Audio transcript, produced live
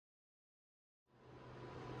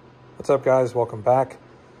What's up, guys? Welcome back.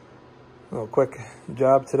 A little quick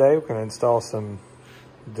job today. We're going to install some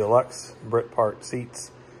Deluxe Brit part seats.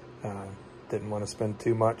 Didn't want to spend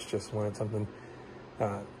too much, just wanted something,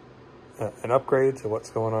 an upgrade to what's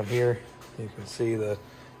going on here. You can see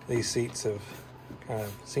these seats have kind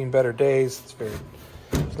of seen better days.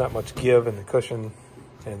 There's not much give in the cushion,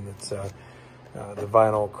 and it's the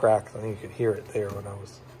vinyl crack. I think you could hear it there when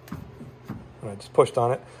I just pushed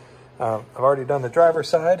on it. I've already done the driver's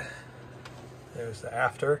side. There's the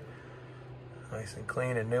after. Nice and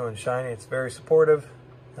clean and new and shiny. It's very supportive.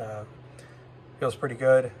 Feels pretty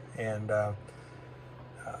good, and it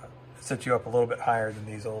sets you up a little bit higher than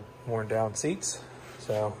these old worn down seats.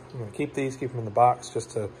 So I'm going to keep them in the box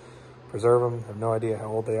just to preserve them. I have no idea how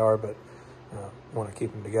old they are, but want to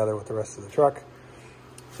keep them together with the rest of the truck.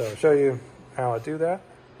 So I'll show you how I do that.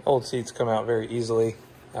 Old seats come out very easily.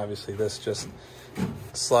 Obviously this just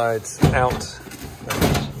slides out.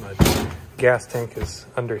 My gas tank is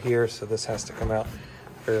under here, so this has to come out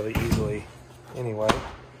fairly easily anyway.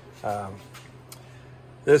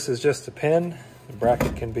 This is just a pin. The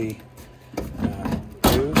bracket can be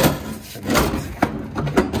moved, and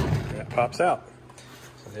that pops out.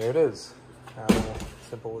 So there it is. How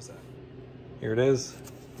simple was that? Here it is,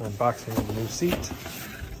 unboxing of the new seat.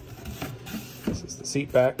 This is the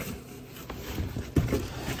seat back.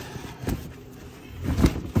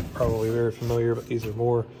 Probably very familiar, but these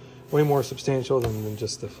are way more substantial than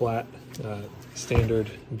just the flat standard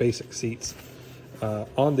basic seats.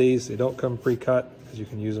 On these, they don't come pre-cut because you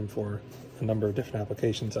can use them for a number of different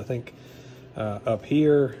applications. I think up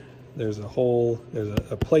here there's a hole, there's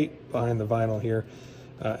a plate behind the vinyl here,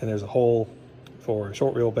 and there's a hole for a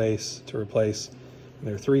short wheelbase to replace. And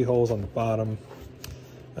there are 3 holes on the bottom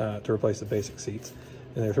to replace the basic seats.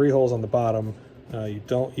 And there are 3 holes on the bottom. You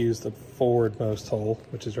don't use the forwardmost hole,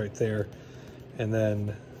 which is right there. And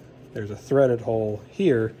then there's a threaded hole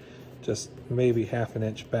here, just maybe ½ an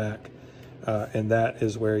inch back. And that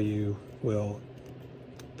is where you will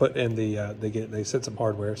put in they sent some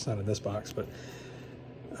hardware. It's not in this box, but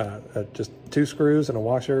just 2 screws and a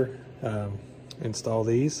washer. Install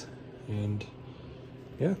these, and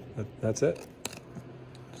yeah, that's it.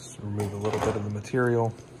 Just remove a little bit of the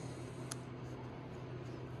material.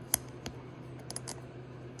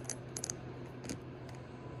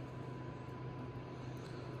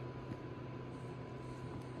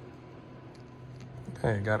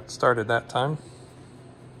 Okay, got it started that time.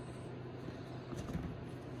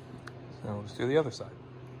 So let's do the other side.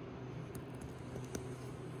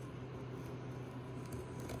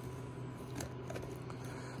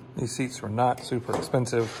 These seats were not super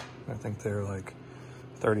expensive. I think they're like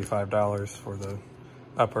 $35 for the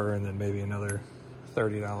upper, and then maybe another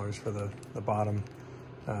 $30 for the bottom,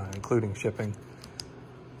 including shipping.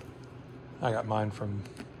 I got mine from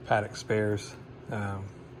Paddock Spares.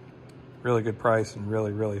 Really good price and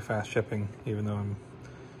really fast shipping. Even though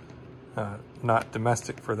I'm not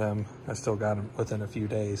domestic for them, I still got them within a few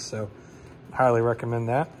days. So highly recommend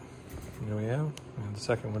that. Here we have the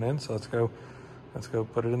second one in. So let's go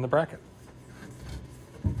put it in the bracket.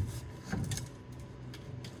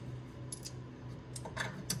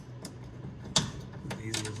 As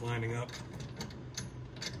easy as lining up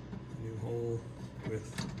a new hole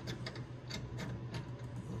with the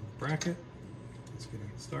bracket. Let's get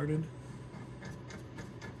it started.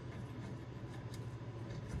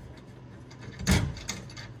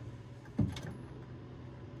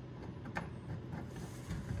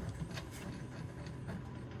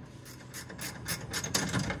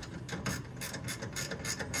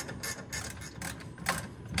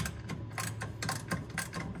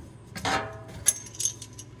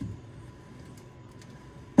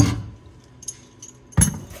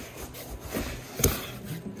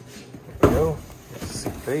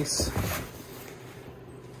 Base.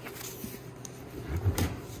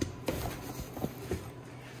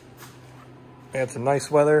 We had some nice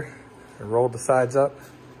weather. I rolled the sides up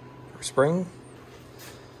for spring.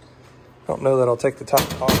 Don't know that I'll take the top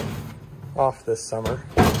off this summer,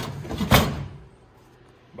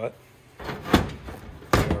 but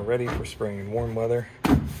we're ready for spring and warm weather.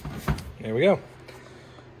 There we go.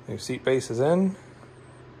 New seat base is in.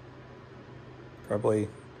 Probably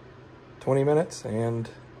 20 minutes and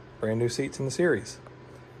brand new seats in the series.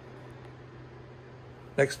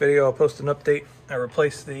 Next video, I'll post an update. I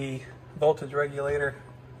replaced the voltage regulator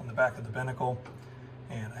on the back of the binnacle,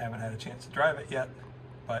 and I haven't had a chance to drive it yet,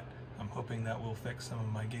 but I'm hoping that will fix some of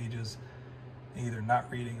my gauges either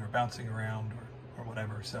not reading or bouncing around or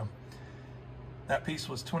whatever. So that piece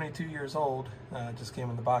was 22 years old. It just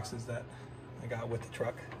came in the boxes that I got with the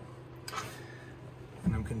truck.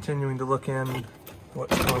 And I'm continuing to look in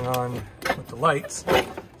what's going on with the lights.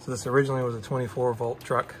 So this originally was a 24 volt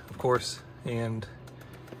truck, of course, and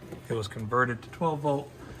it was converted to 12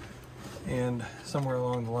 volt. And somewhere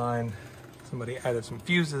along the line, somebody added some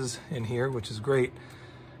fuses in here, which is great.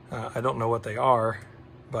 I don't know what they are,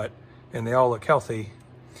 and they all look healthy.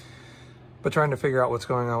 But trying to figure out what's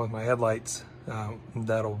going on with my headlights,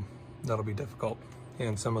 that'll be difficult.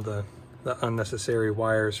 And some of the unnecessary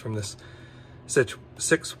wires from this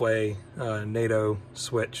six-way NATO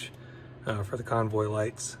switch for the convoy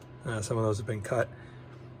lights, some of those have been cut,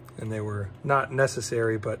 and they were not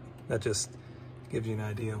necessary, but that just gives you an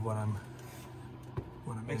idea of what I'm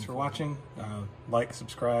Thanks for watching. Like,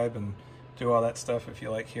 subscribe, and do all that stuff if you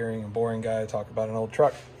like hearing a boring guy talk about an old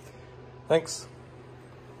truck. Thanks.